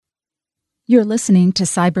You're listening to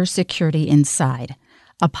Cybersecurity Inside,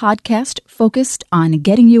 a podcast focused on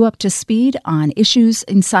getting you up to speed on issues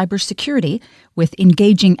in cybersecurity with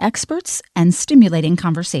engaging experts and stimulating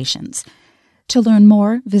conversations. To learn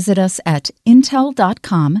more, visit us at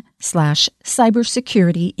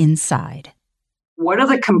intel.com/cybersecurityInside. What are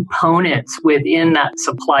the components within that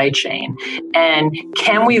supply chain? And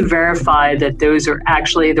can we verify that those are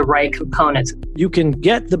actually the right components? You can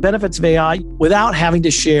get the benefits of AI without having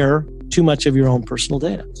to share too much of your own personal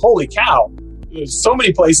data. Holy cow. There's so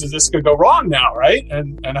many places this could go wrong now, right?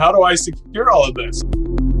 And how do I secure all of this?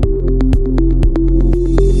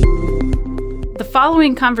 The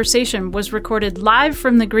following conversation was recorded live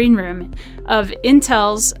from the green room of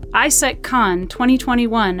Intel's ISECCon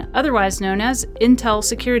 2021, otherwise known as Intel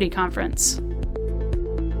Security Conference.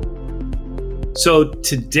 So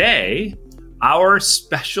today, our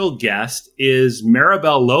special guest is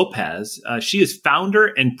Maribel Lopez. She is founder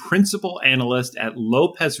and principal analyst at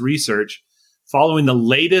Lopez Research, following the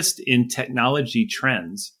latest in technology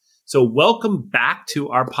trends. So welcome back to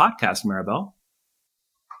our podcast, Maribel.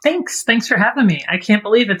 Thanks for having me. I can't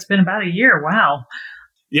believe it's been about a year. Wow.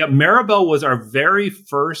 Yeah, Maribel was our very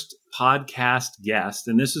first podcast guest,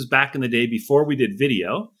 and this was back in the day before we did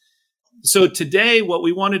video. So today, what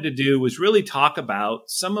we wanted to do was really talk about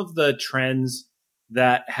some of the trends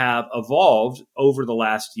that have evolved over the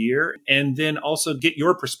last year, and then also get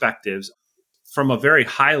your perspectives from a very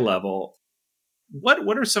high level.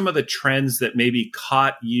 What are some of the trends that maybe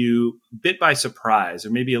caught you a bit by surprise,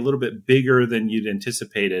 or maybe a little bit bigger than you'd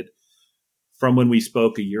anticipated from when we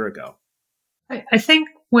spoke a year ago? I think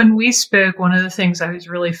when we spoke, one of the things I was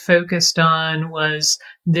really focused on was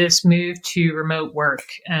this move to remote work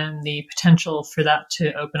and the potential for that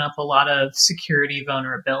to open up a lot of security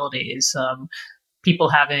vulnerabilities. People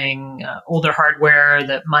having older hardware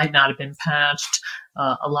that might not have been patched,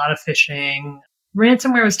 a lot of phishing.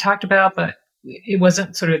 Ransomware was talked about, but it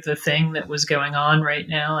wasn't sort of the thing that was going on right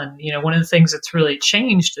now. And, one of the things that's really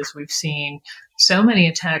changed is we've seen so many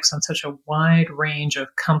attacks on such a wide range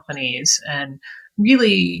of companies and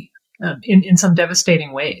really in some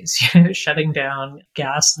devastating ways, shutting down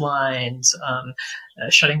gas lines,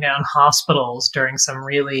 shutting down hospitals during some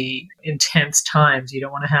really intense times. You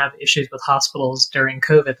don't want to have issues with hospitals during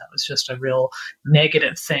COVID. That was just a real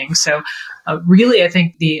negative thing. So really, I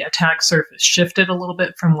think the attack surface shifted a little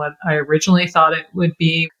bit from what I originally thought it would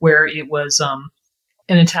be, where it was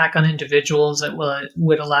an attack on individuals that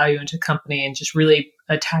would allow you into company and just really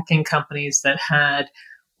attacking companies that had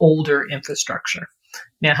older infrastructure.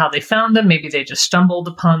 Now, how they found them, maybe they just stumbled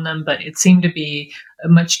upon them, but it seemed to be a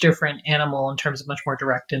much different animal in terms of much more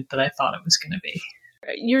directed than I thought it was going to be.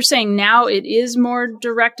 You're saying now it is more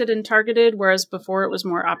directed and targeted, whereas before it was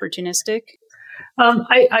more opportunistic?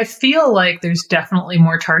 I feel like there's definitely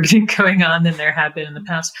more targeting going on than there had been in the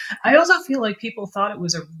past. I also feel like people thought it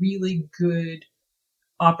was a really good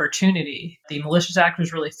opportunity. The malicious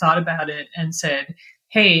actors really thought about it and said,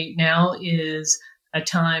 hey, now is a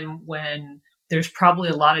time when there's probably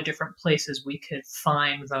a lot of different places we could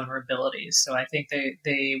find vulnerabilities. So I think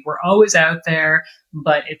they were always out there,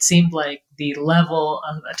 but it seemed like the level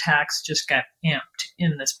of attacks just got amped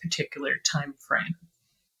in this particular time frame.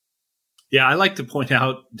 Yeah, I like to point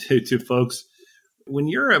out to folks, when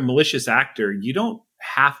you're a malicious actor, you don't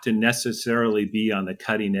have to necessarily be on the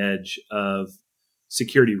cutting edge of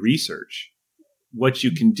security research. What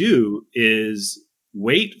you can do is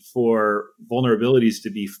wait for vulnerabilities to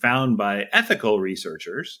be found by ethical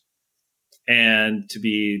researchers and to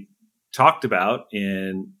be talked about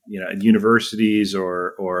in universities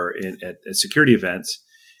or at security events,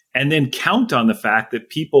 and then count on the fact that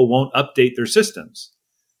people won't update their systems.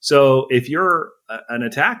 So if you're an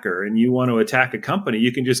attacker and you want to attack a company,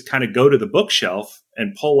 you can just kind of go to the bookshelf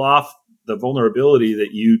and pull off the vulnerability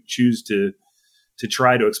that you choose to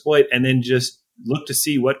try to exploit, and then just look to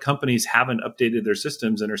see what companies haven't updated their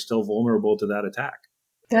systems and are still vulnerable to that attack.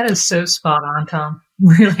 That is so spot on, Tom.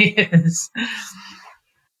 Really is.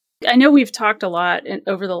 I know we've talked a lot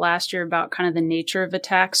over the last year about kind of the nature of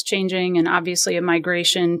attacks changing, and obviously a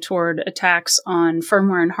migration toward attacks on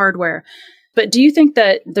firmware and hardware. But do you think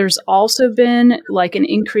that there's also been like an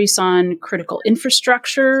increase on critical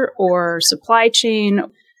infrastructure or supply chain?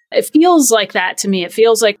 It feels like that to me. It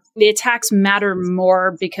feels like the attacks matter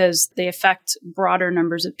more because they affect broader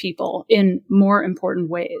numbers of people in more important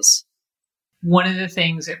ways. One of the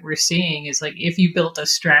things that we're seeing is like, if you built a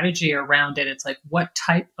strategy around it, it's like, what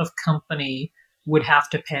type of company would have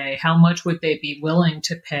to pay? How much would they be willing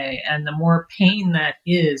to pay? And the more pain that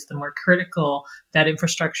is, the more critical that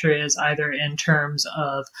infrastructure is, either in terms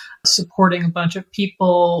of supporting a bunch of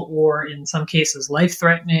people or in some cases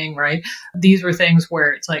life-threatening, right? These were things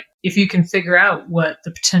where it's like, if you can figure out what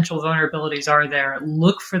the potential vulnerabilities are there,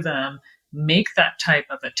 look for them, make that type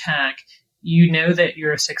of attack, you know that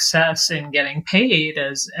your success in getting paid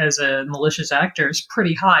as a malicious actor is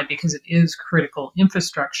pretty high because it is critical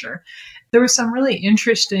infrastructure. There were some really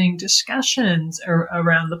interesting discussions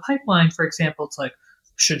around the pipeline. For example, it's like,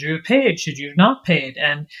 should you have paid? Should you have not paid?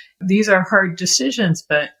 And these are hard decisions,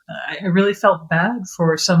 but I really felt bad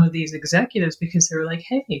for some of these executives because they were like,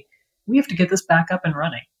 hey, we have to get this back up and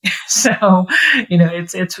running. So,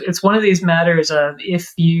 it's one of these matters of,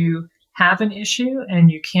 if you have an issue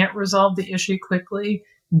and you can't resolve the issue quickly,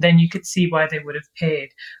 then you could see why they would have paid.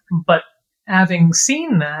 But having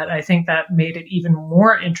seen that, I think that made it even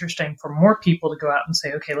more interesting for more people to go out and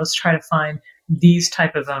say, okay, let's try to find these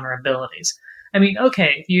type of vulnerabilities. I mean,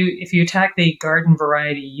 okay, if you attack the garden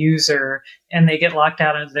variety user and they get locked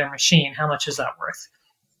out of their machine, how much is that worth?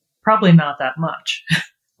 Probably not that much.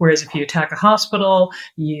 Whereas if you attack a hospital,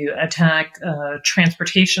 you attack a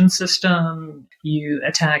transportation system, you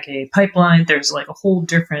attack a pipeline, there's like a whole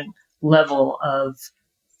different level of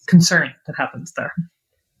concern that happens there.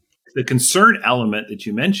 The concern element that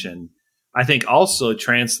you mentioned, I think also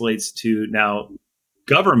translates to now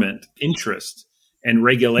government interest and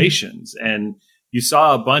regulations. And you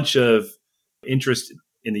saw a bunch of interest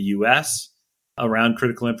in the U.S. around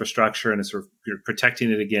critical infrastructure and sort of protecting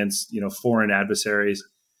it against, foreign adversaries.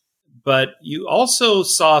 But you also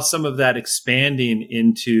saw some of that expanding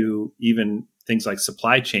into even things like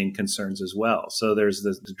supply chain concerns as well. So there's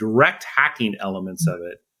the direct hacking elements of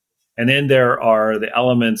it. And then there are the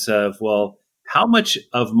elements of, well, how much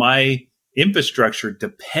of my infrastructure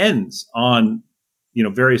depends on,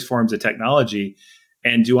 various forms of technology,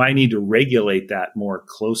 and do I need to regulate that more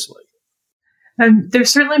closely? There's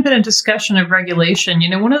certainly been a discussion of regulation.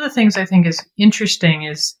 One of the things I think is interesting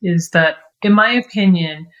is that, in my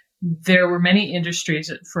opinion, there were many industries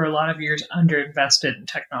that for a lot of years underinvested in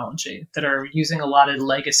technology, that are using a lot of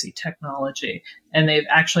legacy technology, and they've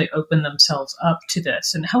actually opened themselves up to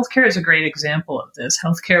this. And healthcare is a great example of this.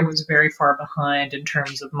 Healthcare was very far behind in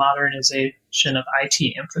terms of modernization of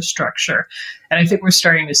IT infrastructure. And I think we're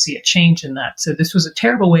starting to see a change in that. So this was a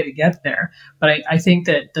terrible way to get there. But I think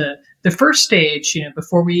that the first stage,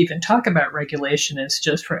 before we even talk about regulation, is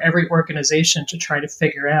just for every organization to try to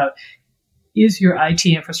figure out, is your IT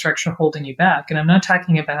infrastructure holding you back? And I'm not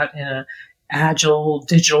talking about in an agile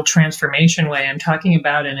digital transformation way. I'm talking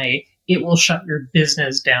about in a it will shut your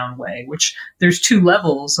business down way, which there's two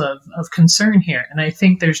levels of concern here. And I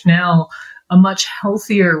think there's now a much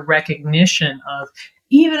healthier recognition of,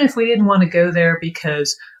 even if we didn't want to go there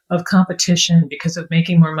because of competition, because of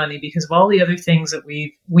making more money, because of all the other things that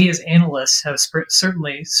we as analysts have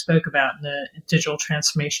certainly spoke about in the digital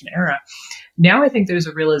transformation era. Now I think there's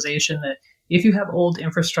a realization that if you have old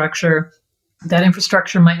infrastructure, that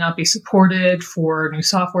infrastructure might not be supported for new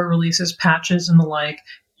software releases, patches, and the like,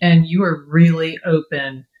 and you are really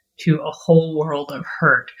open to a whole world of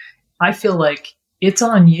hurt. I feel like it's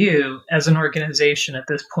on you as an organization at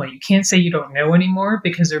this point. You can't say you don't know anymore,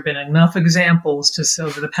 because there have been enough examples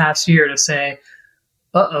over the past year to say,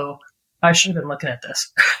 uh-oh, I should have been looking at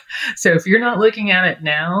this. So if you're not looking at it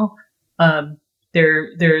now,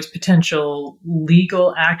 there's potential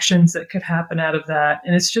legal actions that could happen out of that,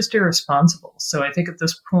 and it's just irresponsible. So I think at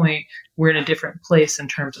this point, we're in a different place in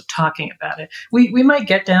terms of talking about it. We might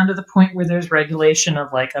get down to the point where there's regulation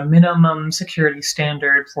of like a minimum security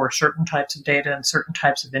standard for certain types of data and certain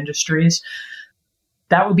types of industries.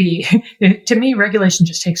 That would be, to me, regulation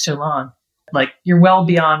just takes so long. Like, you're well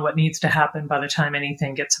beyond what needs to happen by the time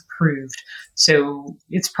anything gets approved. So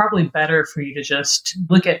it's probably better for you to just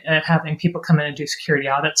look at having people come in and do security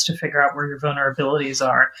audits to figure out where your vulnerabilities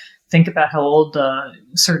are. Think about how old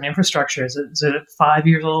certain infrastructure is. Is it 5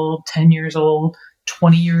 years old, 10 years old,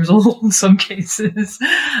 20 years old in some cases?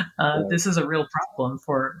 This is a real problem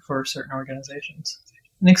for certain organizations.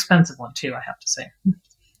 An expensive one too, I have to say.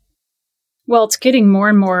 Well, it's getting more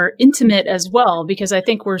and more intimate as well, because I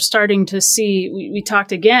think we're starting to see, we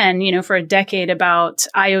talked again, for a decade about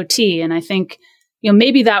IoT. And I think,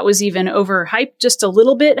 maybe that was even overhyped just a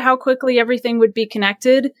little bit, how quickly everything would be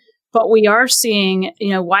connected. But we are seeing,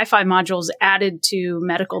 Wi-Fi modules added to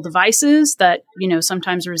medical devices that,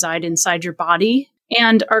 sometimes reside inside your body.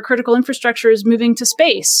 And our critical infrastructure is moving to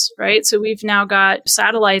space, right? So we've now got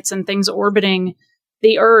satellites and things orbiting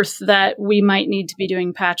the Earth that we might need to be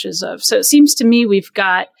doing patches of. So it seems to me we've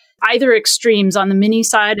got either extremes on the mini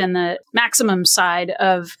side and the maximum side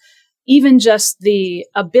of even just the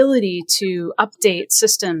ability to update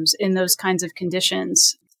systems in those kinds of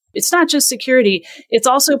conditions. It's not just security, it's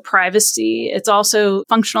also privacy, it's also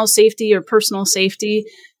functional safety or personal safety.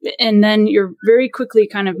 And then you're very quickly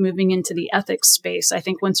kind of moving into the ethics space, I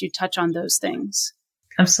think, once you touch on those things.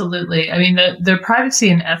 Absolutely. I mean, the privacy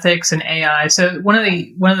and ethics and AI. So one of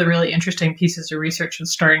the really interesting pieces of research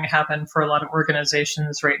that's starting to happen for a lot of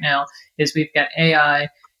organizations right now is we've got AI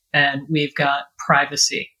and we've got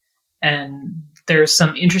privacy. And there's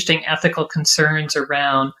some interesting ethical concerns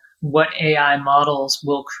around what AI models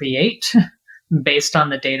will create based on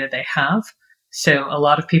the data they have. So a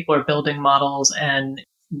lot of people are building models and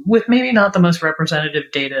with maybe not the most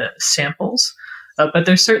representative data samples, but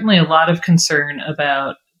there's certainly a lot of concern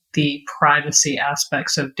about the privacy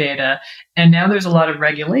aspects of data. And now there's a lot of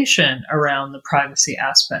regulation around the privacy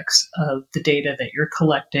aspects of the data that you're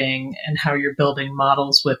collecting and how you're building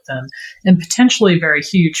models with them, and potentially very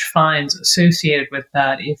huge fines associated with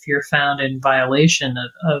that if you're found in violation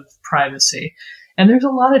of privacy. And there's a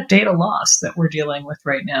lot of data loss that we're dealing with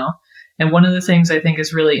right now. And one of the things I think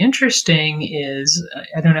is really interesting is,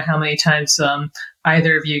 I don't know how many times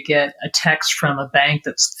either of you get a text from a bank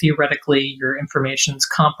that's theoretically your information's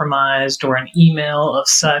compromised, or an email of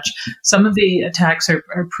such. Some of the attacks are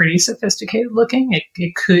pretty sophisticated looking.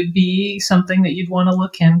 It could be something that you'd want to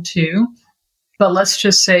look into. But let's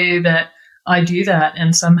just say that I do that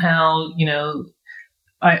and somehow,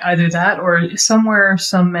 either that or somewhere,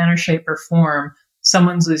 some manner, shape, or form,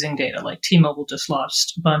 someone's losing data, like T-Mobile just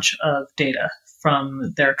lost a bunch of data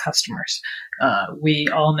from their customers. We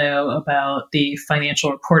all know about the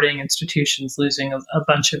financial reporting institutions losing a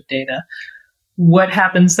bunch of data. What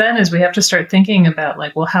happens then is we have to start thinking about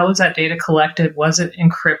how was that data collected? Was it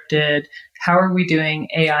encrypted? How are we doing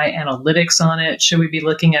AI analytics on it? Should we be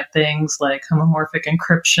looking at things like homomorphic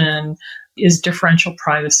encryption? Is differential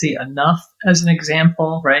privacy enough as an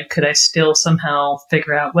example, right? Could I still somehow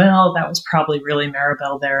figure out, that was probably really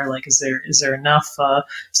Maribel there. Is there enough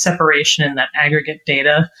separation in that aggregate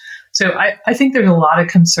data? So I think there's a lot of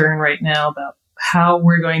concern right now about how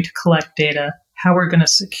we're going to collect data, how we're going to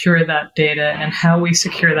secure that data, and how we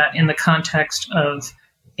secure that in the context of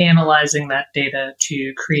analyzing that data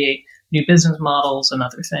to create new business models and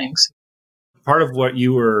other things. Part of what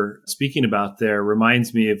you were speaking about there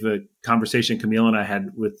reminds me of a conversation Camille and I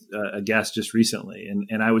had with a guest just recently.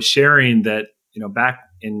 And I was sharing that, back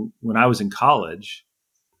when I was in college,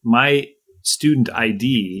 my student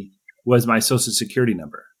ID was my social security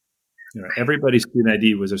number. Everybody's student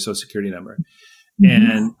ID was their social security number.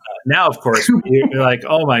 Mm-hmm. And now, of course, you're like,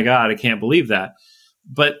 oh my God, I can't believe that.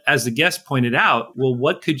 But as the guest pointed out, well,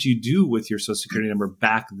 what could you do with your social security number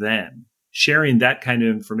back then? Sharing that kind of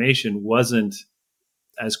information wasn't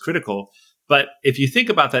as critical. But if you think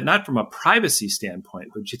about that, not from a privacy standpoint,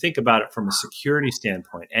 but you think about it from a security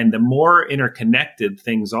standpoint, and the more interconnected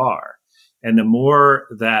things are, and the more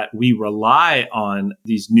that we rely on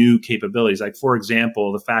these new capabilities, like, for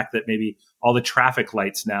example, the fact that maybe all the traffic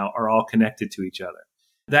lights now are all connected to each other,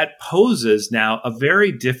 that poses now a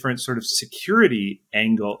very different sort of security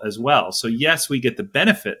angle as well. So yes, we get the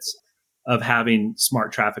benefits of having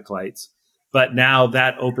smart traffic lights, but now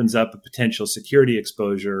that opens up a potential security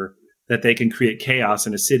exposure that they can create chaos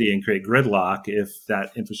in a city and create gridlock if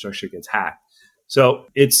that infrastructure gets hacked. So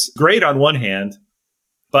it's great on one hand,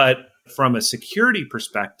 but from a security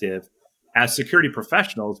perspective, as security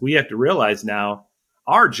professionals, we have to realize now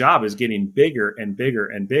our job is getting bigger and bigger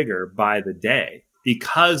and bigger by the day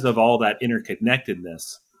because of all that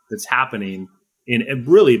interconnectedness that's happening in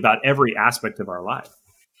really about every aspect of our life.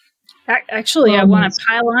 Actually, I want to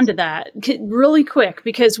pile onto that really quick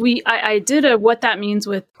because I did a What That Means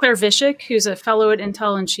with Claire Vishik, who's a fellow at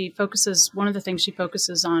Intel, and one of the things she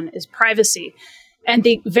focuses on is privacy. And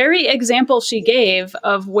the very example she gave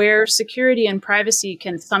of where security and privacy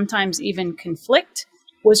can sometimes even conflict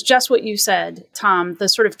was just what you said, Tom, the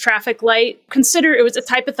sort of traffic light. It's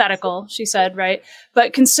hypothetical, she said, right?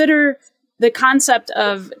 But consider the concept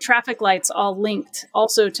of traffic lights all linked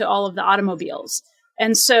also to all of the automobiles.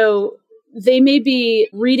 And so they may be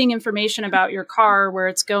reading information about your car, where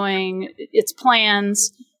it's going, its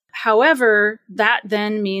plans. However, that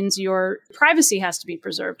then means your privacy has to be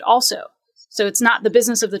preserved also. So it's not the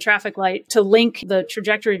business of the traffic light to link the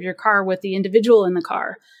trajectory of your car with the individual in the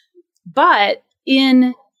car. But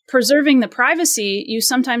in preserving the privacy, you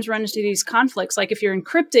sometimes run into these conflicts. Like if you're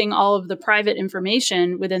encrypting all of the private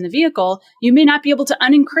information within the vehicle, you may not be able to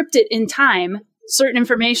unencrypt it in time, certain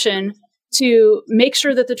information, to make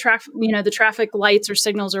sure that the traffic lights or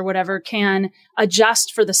signals or whatever can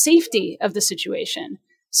adjust for the safety of the situation.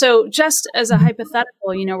 So just as a hypothetical,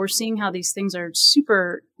 we're seeing how these things are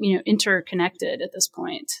super, interconnected at this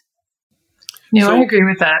point. I agree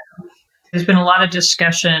with that. There's been a lot of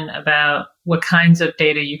discussion about what kinds of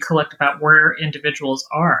data you collect about where individuals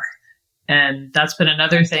are. And that's been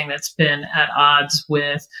another thing that's been at odds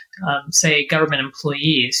with, say, government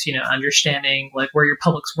employees, understanding like where your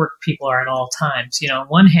public work people are at all times. On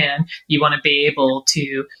one hand, you want to be able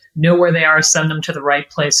to know where they are, send them to the right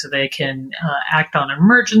place so they can act on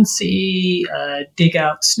emergency, dig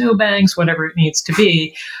out snowbanks, whatever it needs to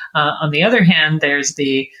be. On the other hand, there's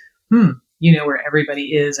the, where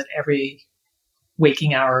everybody is at every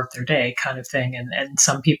waking hour of their day kind of thing. And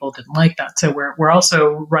some people didn't like that. So we're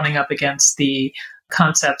also running up against the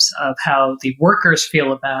concepts of how the workers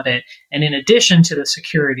feel about it. And in addition to the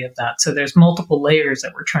security of that. So there's multiple layers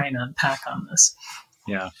that we're trying to unpack on this.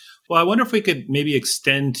 Yeah. Well, I wonder if we could maybe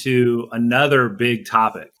extend to another big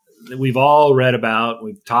topic that we've all read about,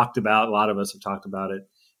 we've talked about, a lot of us have talked about it,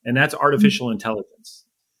 and that's artificial intelligence.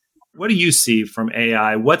 What do you see from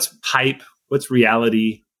AI? What's hype? What's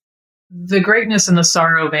reality? The greatness and the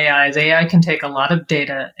sorrow of AI is AI can take a lot of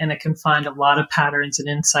data and it can find a lot of patterns and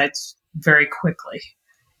insights very quickly.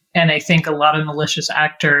 And I think a lot of malicious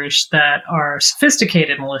actors that are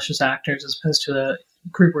sophisticated malicious actors, as opposed to the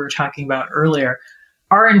group we were talking about earlier,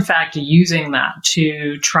 are in fact using that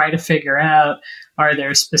to try to figure out, are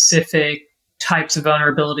there specific types of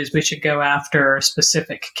vulnerabilities we should go after,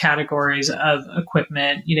 specific categories of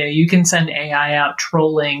equipment. You can send AI out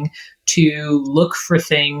trolling to look for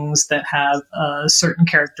things that have a certain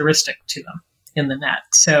characteristic to them in the net.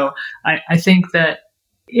 So I think that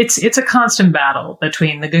it's a constant battle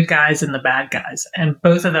between the good guys and the bad guys, and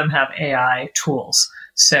both of them have AI tools.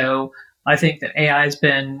 So I think that AI has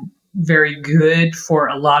been very good for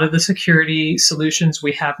a lot of the security solutions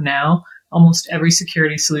we have now. Almost every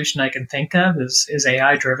security solution I can think of is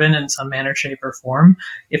AI driven in some manner, shape, or form.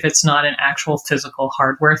 If it's not an actual physical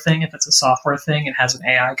hardware thing, if it's a software thing, it has an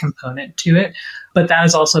AI component to it. But that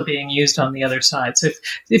is also being used on the other side. So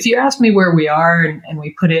if you ask me where we are and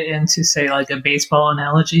we put it into, say, like a baseball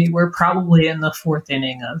analogy, we're probably in the fourth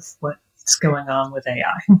inning of what's going on with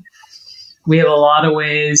AI. We have a lot of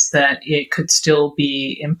ways that it could still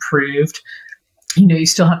be improved. You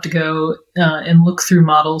still have to go and look through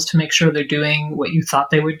models to make sure they're doing what you thought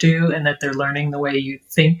they would do and that they're learning the way you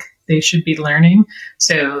think they should be learning.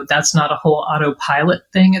 So that's not a whole autopilot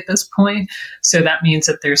thing at this point. So that means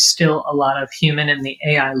that there's still a lot of human in the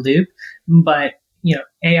AI loop. But,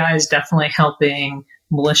 AI is definitely helping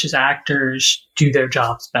malicious actors do their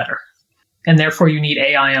jobs better. And therefore you need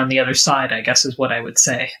AI on the other side, I guess is what I would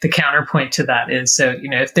say. The counterpoint to that is, so,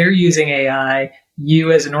 if they're using AI,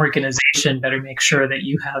 you as an organization better make sure that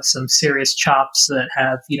you have some serious chops that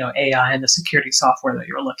have, AI and the security software that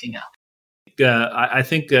you're looking at. I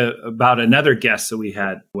think about another guest that we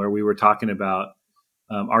had where we were talking about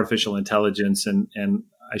artificial intelligence, and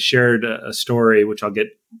I shared a story, which I'll get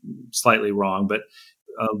slightly wrong, but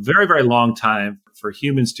a very, very long time for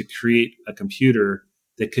humans to create a computer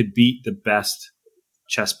that could beat the best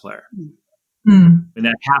chess player. When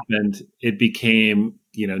that happened, it became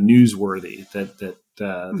newsworthy that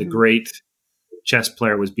the great chess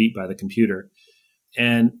player was beat by the computer.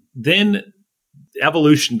 And then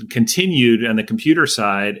evolution continued on the computer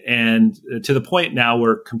side, and to the point now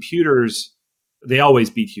where computers, they always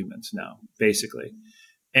beat humans now, basically.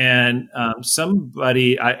 And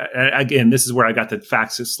somebody, again, this is where I got the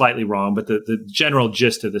facts slightly wrong, but the general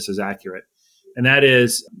gist of this is accurate. And that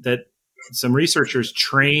is that some researchers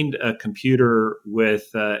trained a computer with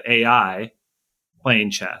AI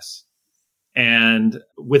playing chess. And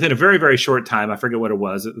within a very, very short time, I forget what it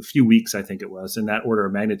was, a few weeks, I think it was, in that order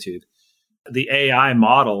of magnitude, the AI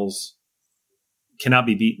models cannot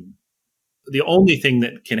be beaten. The only thing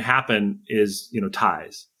that can happen is,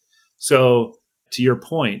 ties. So to your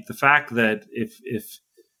point, the fact that if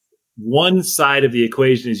one side of the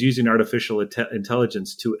equation is using artificial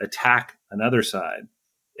intelligence to attack another side,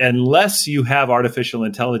 unless you have artificial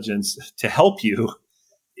intelligence to help you,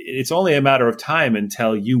 it's only a matter of time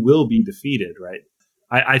until you will be defeated, right?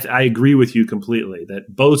 I agree with you completely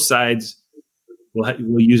that both sides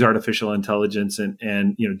will use artificial intelligence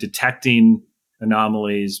and detecting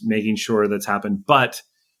anomalies, making sure that's happened. But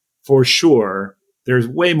for sure, there's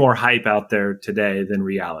way more hype out there today than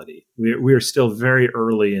reality. We are still very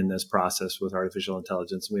early in this process with artificial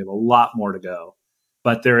intelligence. We have a lot more to go.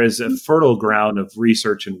 But there is a fertile ground of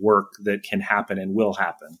research and work that can happen and will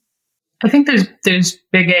happen. I think there's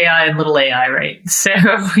big AI and little AI, right? So,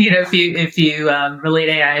 if you relate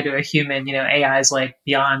AI to a human, AI is like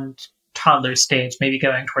beyond toddler stage, maybe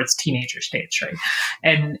going towards teenager stage, right?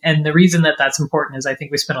 And the reason that that's important is I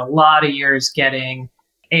think we spent a lot of years getting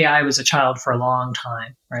AI was a child for a long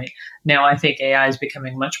time, right? Now I think AI is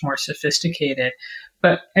becoming much more sophisticated.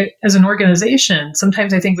 But as an organization,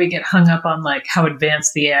 sometimes I think we get hung up on like how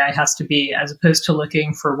advanced the AI has to be, as opposed to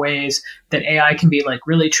looking for ways that AI can be like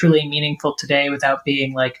really truly meaningful today without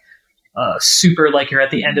being like super like you're at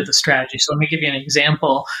the end of the strategy. So let me give you an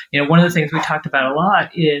example. One of the things we talked about a lot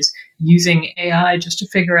is using AI just to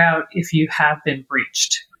figure out if you have been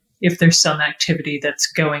breached, if there's some activity that's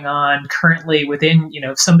going on currently within,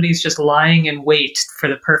 if somebody's just lying in wait for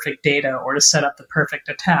the perfect data or to set up the perfect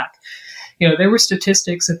attack. There were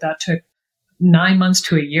statistics that took 9 months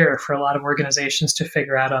to a year for a lot of organizations to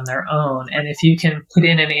figure out on their own. And if you can put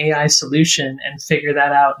in an AI solution and figure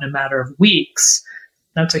that out in a matter of weeks,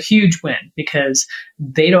 that's a huge win because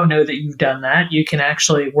they don't know that you've done that. You can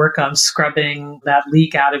actually work on scrubbing that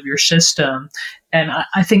leak out of your system. And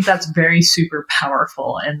I think that's very super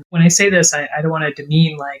powerful. And when I say this, I don't want to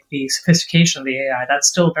demean like the sophistication of the AI. That's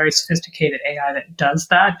still very sophisticated AI that does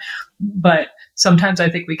that. But sometimes I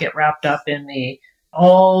think we get wrapped up in the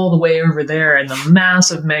all the way over there and the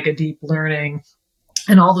massive mega deep learning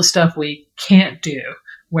and all the stuff we can't do,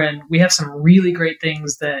 when we have some really great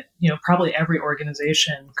things that, probably every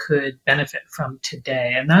organization could benefit from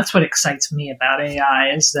today. And that's what excites me about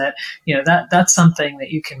AI is that, that's something that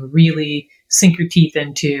you can really sink your teeth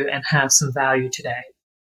into and have some value today.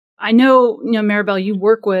 I know, Maribel, you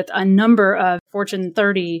work with a number of Fortune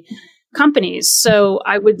 30 companies. So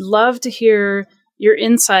I would love to hear your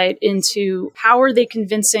insight into how are they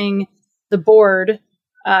convincing the board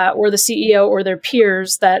or the CEO or their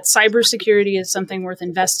peers that cybersecurity is something worth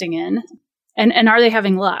investing in? And are they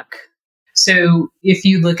having luck? So if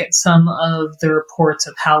you look at some of the reports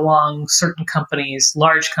of how long certain companies,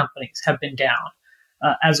 large companies, have been down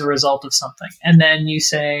as a result of something, and then you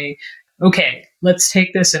say, okay, let's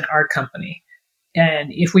take this in our company.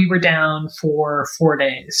 And if we were down for 4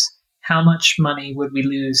 days, how much money would we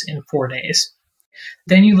lose in 4 days?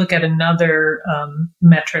 Then you look at another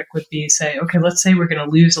metric would be say, okay, let's say we're going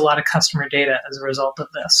to lose a lot of customer data as a result of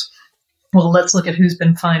this. Well, let's look at who's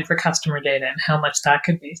been fined for customer data and how much that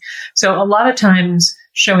could be. So a lot of times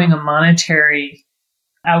showing a monetary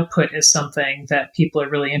output is something that people are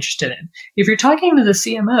really interested in. If you're talking to the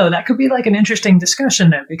CMO, that could be like an interesting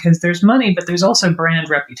discussion though, because there's money, but there's also brand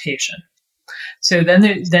reputation. So then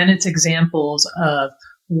it's examples of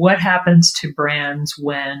what happens to brands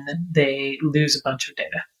when they lose a bunch of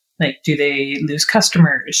data. Like, do they lose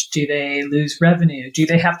customers? Do they lose revenue? Do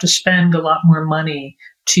they have to spend a lot more money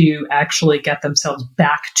to actually get themselves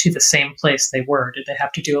back to the same place they were? Did they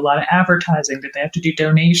have to do a lot of advertising? Did they have to do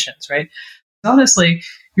donations, right? Honestly,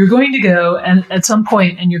 you're going to go and at some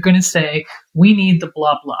point and you're going to say, we need the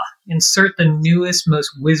blah, blah. Insert the newest,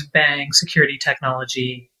 most whiz-bang security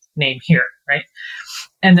technology name here, right?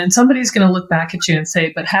 And then somebody's going to look back at you and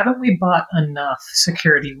say, but haven't we bought enough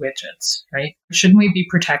security widgets, right? Shouldn't we be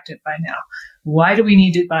protected by now? Why do we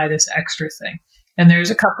need to buy this extra thing? And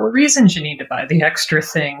there's a couple of reasons you need to buy the extra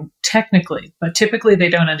thing technically, but typically they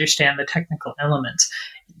don't understand the technical elements.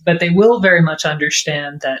 But they will very much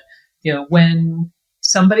understand that, when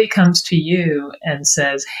somebody comes to you and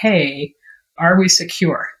says, hey, are we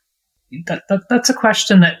secure? That's a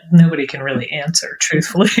question that nobody can really answer,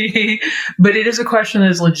 truthfully. But it is a question that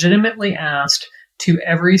is legitimately asked to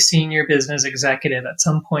every senior business executive at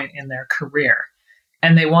some point in their career.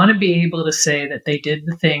 And they want to be able to say that they did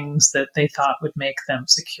the things that they thought would make them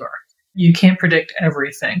secure. You can't predict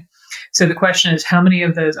everything. So the question is, how many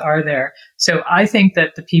of those are there? So I think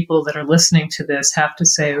that the people that are listening to this have to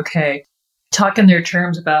say, okay, talk in their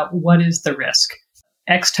terms about what is the risk.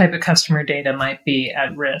 X type of customer data might be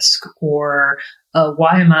at risk, or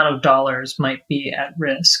Y amount of dollars might be at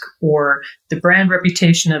risk, or the brand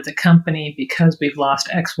reputation of the company because we've lost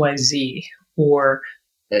XYZ, or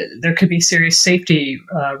there could be serious safety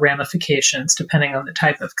ramifications depending on the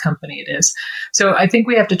type of company it is. So I think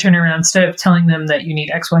we have to turn around, instead of telling them that you need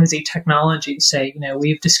XYZ technology, say,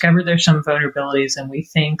 we've discovered there's some vulnerabilities and we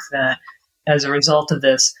think that as a result of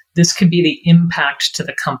this, this could be the impact to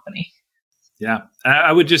the company. Yeah,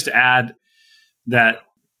 I would just add that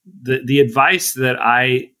the advice that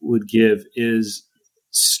I would give is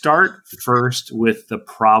start first with the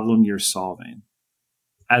problem you're solving,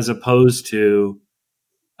 as opposed to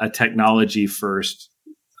a technology first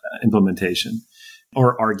implementation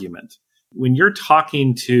or argument. When you're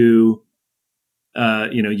talking to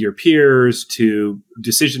your peers, to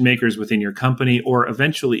decision makers within your company, or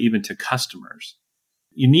eventually even to customers,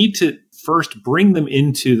 you need to first bring them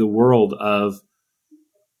into the world of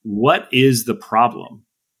what is the problem.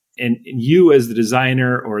 And you as the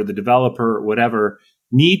designer or the developer or whatever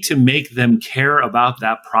need to make them care about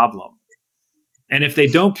that problem. And if they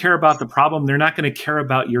don't care about the problem, they're not going to care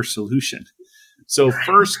about your solution. So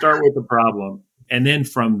first start with the problem. And then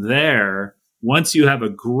from there, once you have a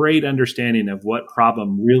great understanding of what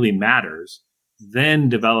problem really matters, then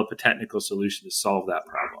develop a technical solution to solve that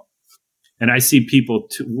problem. And I see people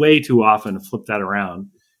way too often flip that around. And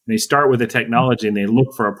they start with a technology and they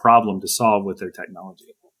look for a problem to solve with their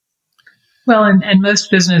technology. Well, and most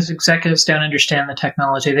business executives don't understand the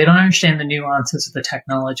technology. They don't understand the nuances of the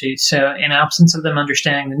technology. So in absence of them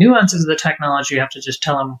understanding the nuances of the technology, you have to just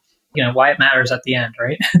tell them, why it matters at the end,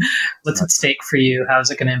 right? What's at stake for you? How is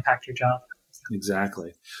it going to impact your job?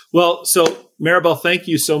 Exactly. Well, so Maribel, thank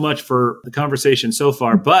you so much for the conversation so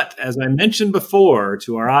far. But as I mentioned before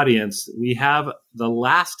to our audience, we have the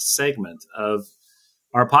last segment of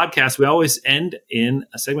our podcast. We always end in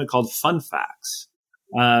a segment called Fun Facts.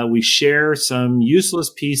 We share some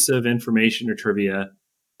useless piece of information or trivia,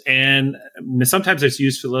 and sometimes it's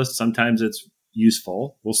useless, sometimes it's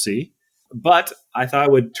useful. We'll see. But I thought I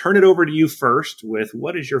would turn it over to you first with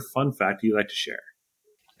what is your fun fact you'd like to share?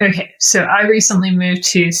 Okay, so I recently moved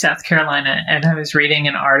to South Carolina, and I was reading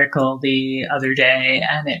an article the other day,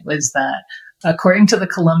 and it was that according to the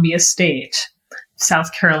Columbia State,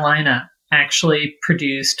 South Carolina actually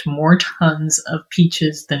produced more tons of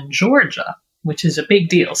peaches than Georgia, which is a big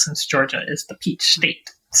deal since Georgia is the peach state.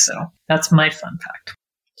 So that's my fun fact.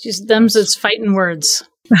 Just them's as fighting words.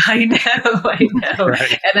 I know.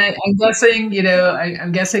 Right. And I'm guessing,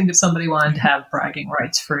 I'm guessing that somebody wanted to have bragging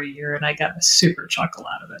rights for a year, and I got a super chuckle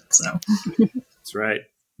out of it. So that's right.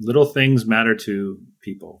 Little things matter to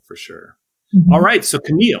people for sure. Mm-hmm. All right. So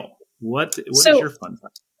Camille, what is your fun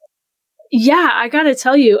fact? Yeah, I got to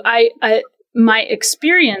tell you, my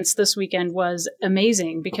experience this weekend was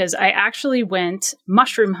amazing because I actually went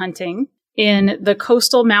mushroom hunting in the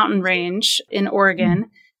coastal mountain range in Oregon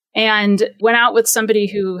and went out with somebody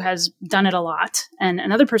who has done it a lot and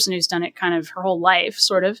another person who's done it kind of her whole life,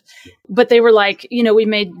 sort of. But they were like, we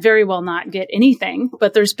may very well not get anything,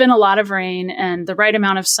 but there's been a lot of rain and the right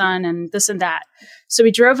amount of sun and this and that. So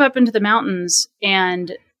we drove up into the mountains,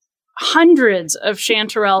 and hundreds of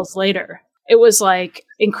chanterelles later, it was like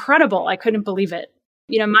incredible. I couldn't believe it.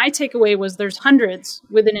 My takeaway was there's hundreds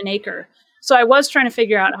within an acre. So I was trying to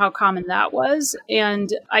figure out how common that was. And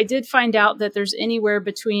I did find out that there's anywhere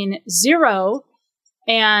between 0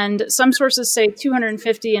 and some sources say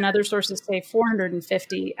 250 and other sources say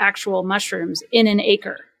 450 actual mushrooms in an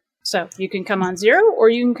acre. So you can come on 0 or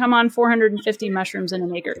you can come on 450 mushrooms in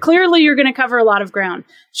an acre. Clearly, you're going to cover a lot of ground.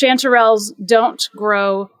 Chanterelles don't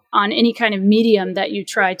grow on any kind of medium that you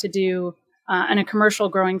try to do in a commercial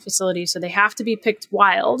growing facility. So they have to be picked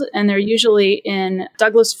wild, and they're usually in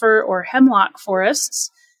Douglas fir or hemlock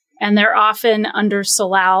forests, and they're often under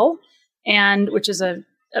salal, which is a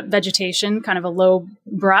vegetation, kind of a low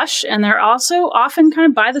brush. And they're also often kind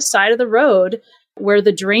of by the side of the road where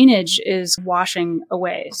the drainage is washing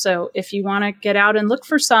away. So if you want to get out and look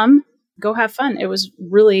for some, go have fun. It was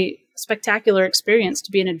really spectacular experience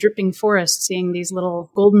to be in a dripping forest, seeing these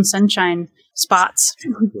little golden sunshine spots.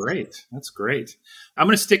 Great. That's great. I'm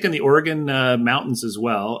going to stick in the Oregon mountains as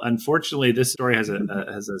well. Unfortunately, this story has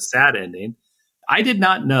a sad ending. I did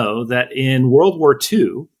not know that in World War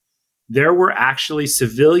II, there were actually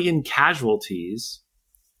civilian casualties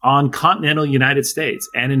on continental United States.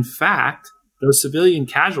 And in fact, those civilian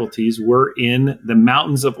casualties were in the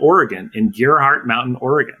mountains of Oregon, in Gerhardt Mountain,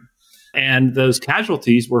 Oregon. And those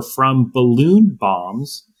casualties were from balloon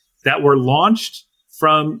bombs that were launched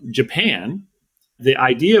from Japan. The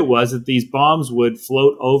idea was that these bombs would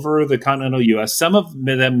float over the continental U.S. Some of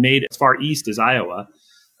them made as far east as Iowa.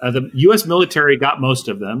 The U.S. military got most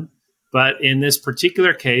of them. But in this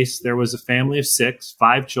particular case, there was a family of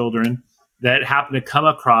 5 children, that happened to come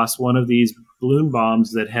across one of these balloon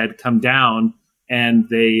bombs that had come down, and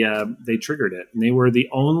they triggered it. And they were the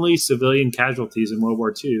only civilian casualties in World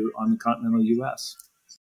War II on the continental U.S.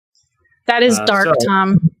 That is dark,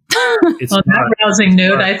 Tom. On that rousing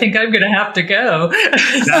note, I think I'm going to have to go.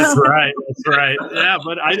 That's right. Yeah,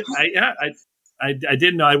 but I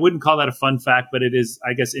didn't know. I wouldn't call that a fun fact, but it is,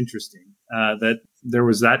 I guess, interesting that there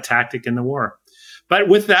was that tactic in the war. But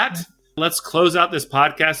with that, let's close out this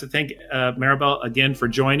podcast. I thank Maribel again for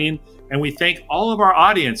joining. And we thank all of our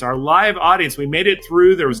audience, our live audience. We made it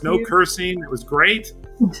through. There was no cursing. It was great.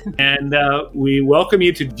 And we welcome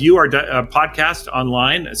you to view our podcast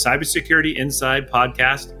online, Cybersecurity Inside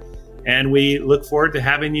Podcast. And we look forward to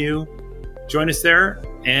having you join us there.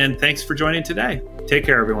 And thanks for joining today. Take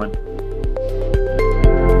care, everyone.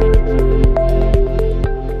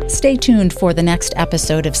 Stay tuned for the next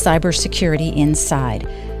episode of Cybersecurity Inside.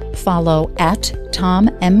 Follow at Tom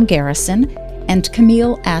M. Garrison and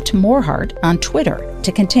Camille at Morehart on Twitter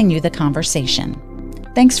to continue the conversation.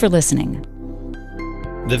 Thanks for listening.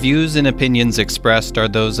 The views and opinions expressed are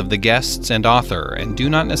those of the guests and author and do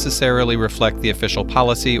not necessarily reflect the official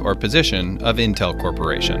policy or position of Intel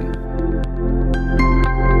Corporation.